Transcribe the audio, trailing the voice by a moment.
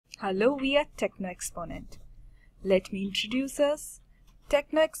Hello, we are TechnoExponent. Let me introduce us.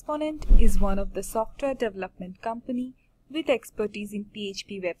 TechnoExponent is one of the software development company with expertise in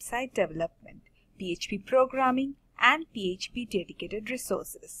PHP website development, PHP programming, and PHP dedicated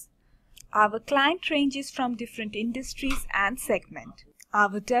resources. Our client ranges from different industries and segments.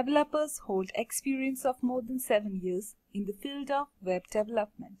 Our developers hold experience of more than 7 years in the field of web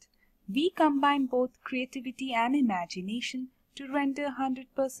development. We combine both creativity and imagination to render 100%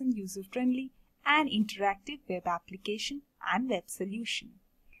 user-friendly and interactive web application and web solution.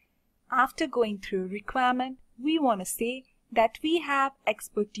 After going through a requirement, we want to say that we have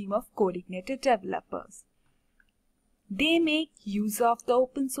expert team of CodeIgniter developers. They make use of the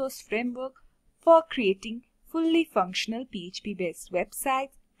open source framework for creating fully functional PHP-based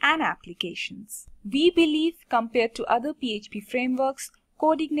websites and applications. We believe compared to other PHP frameworks,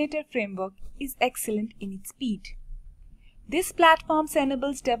 CodeIgniter framework is excellent in its speed. This platform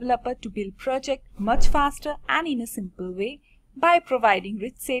enables developer to build projects much faster and in a simple way by providing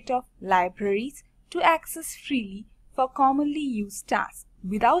rich set of libraries to access freely for commonly used tasks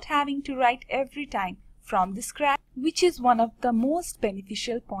without having to write every time from the scratch, which is one of the most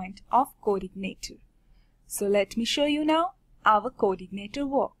beneficial point of CodeIgniter. So let me show you now how our CodeIgniter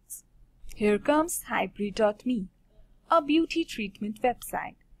works. Here comes hybrid.me, a beauty treatment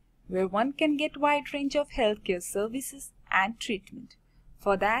website where one can get wide range of healthcare services and treatment.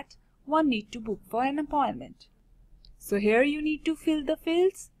 For that, one need to book for an appointment. So here you need to fill the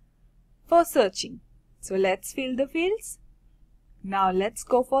fields for searching. So let's fill the fields. Now let's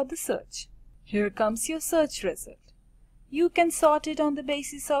go for the search. Here comes your search result. You can sort it on the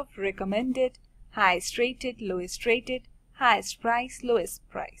basis of recommended, highest rated, lowest rated, highest price, lowest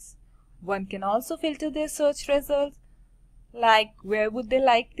price. One can also filter their search results like where would they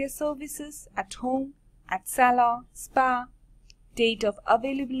like their services, at home, at salon, spa, date of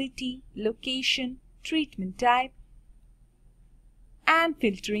availability, location, treatment type, and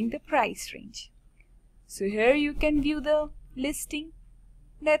filtering the price range. So here you can view the listing.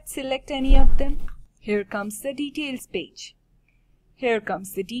 Let's select any of them. Here comes the details page. Here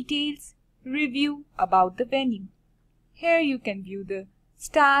comes the details, review about the venue. Here you can view the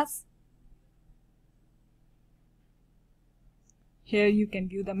stars. Here you can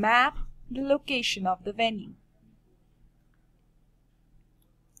view the map, the location of the venue.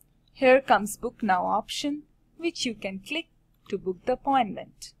 Here comes Book Now option, which you can click to book the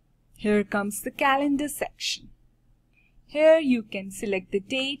appointment. Here comes the calendar section. Here you can select the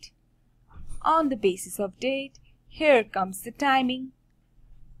date. On the basis of date, here comes the timing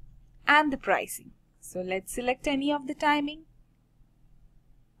and the pricing. So let's select any of the timing.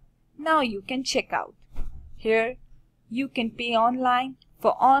 Now you can check out. Here you can pay online.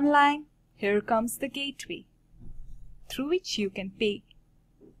 For online, here comes the gateway through which you can pay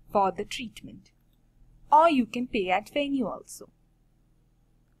for the treatment, or you can pay at venue also.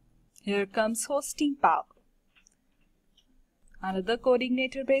 Here comes hosting power, another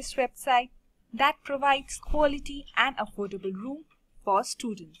CodeIgniter based website that provides quality and affordable room for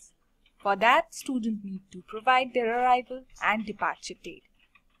students. For that, students need to provide their arrival and departure date.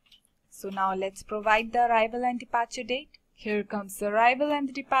 So now let's provide the arrival and departure date. Here comes the arrival and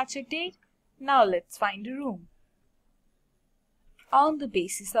the departure date. Now let's find a room. On the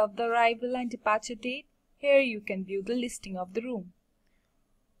basis of the arrival and departure date, here you can view the listing of the room.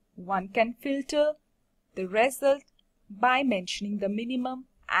 One can filter the result by mentioning the minimum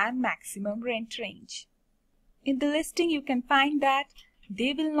and maximum rent range. In the listing you can find that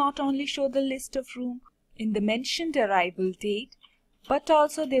they will not only show the list of room in the mentioned arrival date, but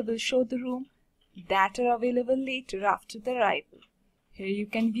also they will show the room that are available later after the arrival. Here you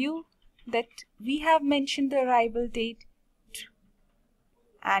can view that we have mentioned the arrival date,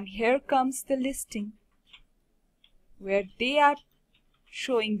 and here comes the listing where they are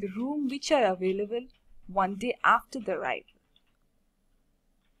showing the room which are available one day after the arrival.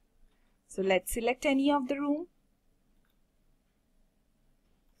 So let's select any of the room.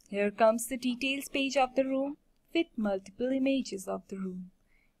 Here comes the details page of the room with multiple images of the room.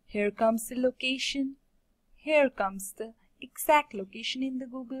 Here comes the location. Here comes the exact location in the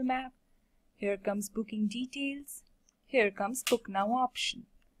Google map. Here comes booking details. Here comes Book Now option.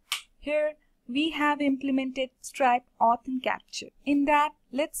 Here we have implemented Stripe auth and capture. In that,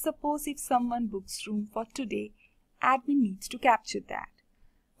 let's suppose if someone books room for today, admin needs to capture that.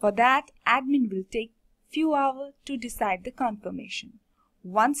 For that, admin will take few hours to decide the confirmation.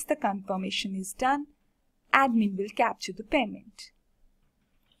 Once the confirmation is done, admin will capture the payment.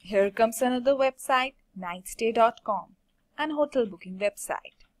 Here comes another website, nightstay.com, an hotel booking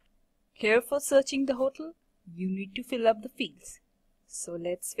website. Here for searching the hotel, you need to fill up the fields. So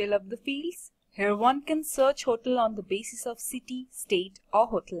let's fill up the fields. Here one can search hotel on the basis of city, state or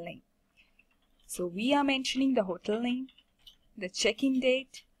hotel name. So we are mentioning the hotel name, the check-in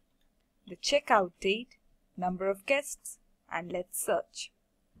date, the check-out date, number of guests, and let's search.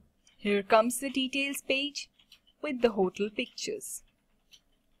 Here comes the details page with the hotel pictures.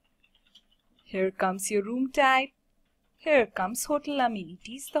 Here comes your room type. Here comes hotel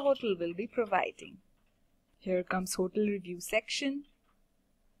amenities the hotel will be providing. Here comes hotel review section.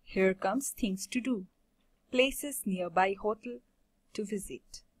 Here comes things to do, places nearby hotel to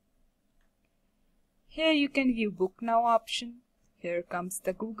visit. Here you can view book now option. Here comes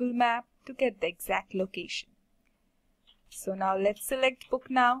the Google map to get the exact location. So now let's select book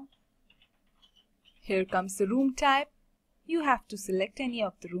now. Here comes the room type. You have to select any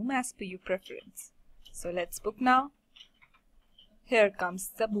of the room as per your preference. So let's book now. Here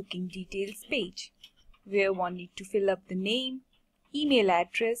comes the booking details page, where one need to fill up the name, email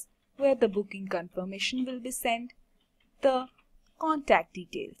address where the booking confirmation will be sent, the contact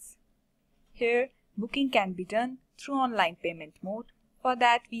details. Here booking can be done through online payment mode. For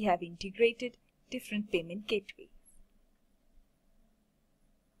that we have integrated different payment gateways.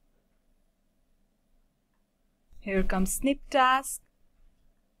 Here comes Snip Task,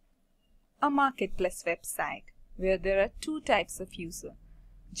 a marketplace website where there are two types of user,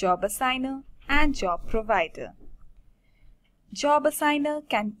 job assigner and job provider. Job assigner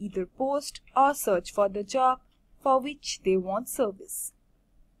can either post or search for the job for which they want service.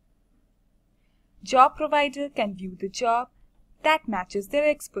 Job provider can view the job that matches their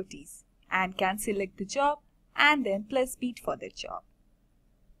expertise and can select the job and then place bid for the job.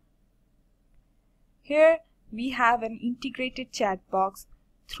 Here we have an integrated chat box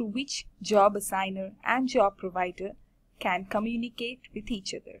through which job assigner and job provider can communicate with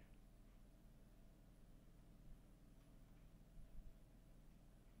each other.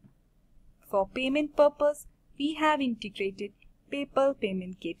 For payment purpose, we have integrated PayPal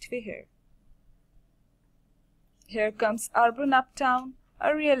payment gateway here. Here comes Urban Uptown,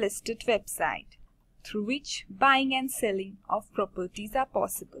 a real estate website through which buying and selling of properties are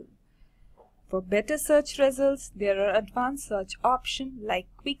possible. For better search results, there are advanced search options like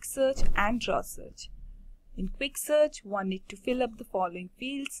quick search and draw search. In quick search, one need to fill up the following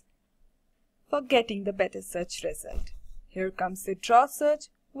fields for getting the better search result. Here comes the draw search,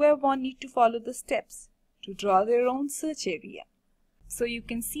 where one need to follow the steps to draw their own search area. So you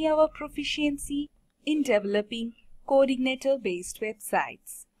can see our proficiency in developing CodeIgniter based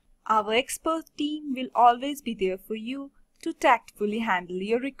websites. Our expert team will always be there for you to tactfully handle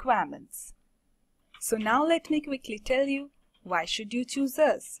your requirements. So now let me quickly tell you, why should you choose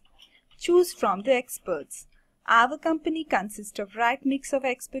us? Choose from the experts. Our company consists of right mix of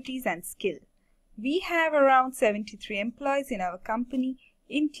expertise and skill. We have around 73 employees in our company,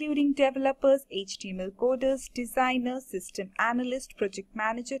 including developers, HTML coders, designers, system analyst, project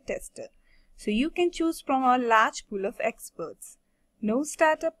manager, tester. So you can choose from our large pool of experts. No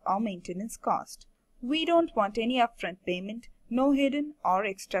startup or maintenance cost. We don't want any upfront payment, no hidden or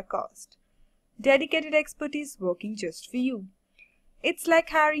extra cost. Dedicated expertise working just for you. It's like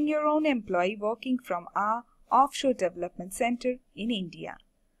hiring your own employee working from our offshore development center in India.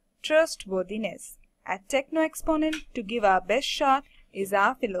 Trustworthiness. At Techno Exponent, to give our best shot is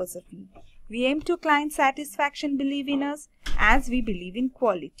our philosophy. We aim to client satisfaction, believe in us as we believe in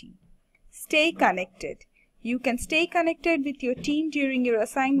quality. Stay connected. You can stay connected with your team during your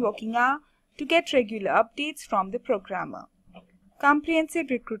assigned working hour to get regular updates from the programmer. Comprehensive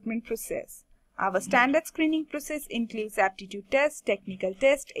recruitment process. Our standard screening process includes aptitude test, technical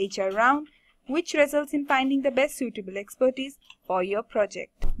test, HR round, which results in finding the best suitable expertise for your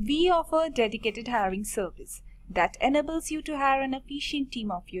project. We offer dedicated hiring service that enables you to hire an efficient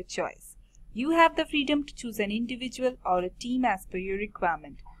team of your choice. You have the freedom to choose an individual or a team as per your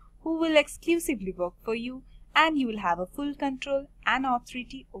requirement, who will exclusively work for you, and you will have a full control and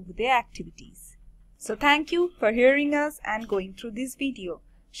authority over their activities. So thank you for hearing us and going through this video.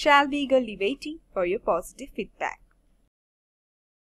 Shall be eagerly waiting for your positive feedback.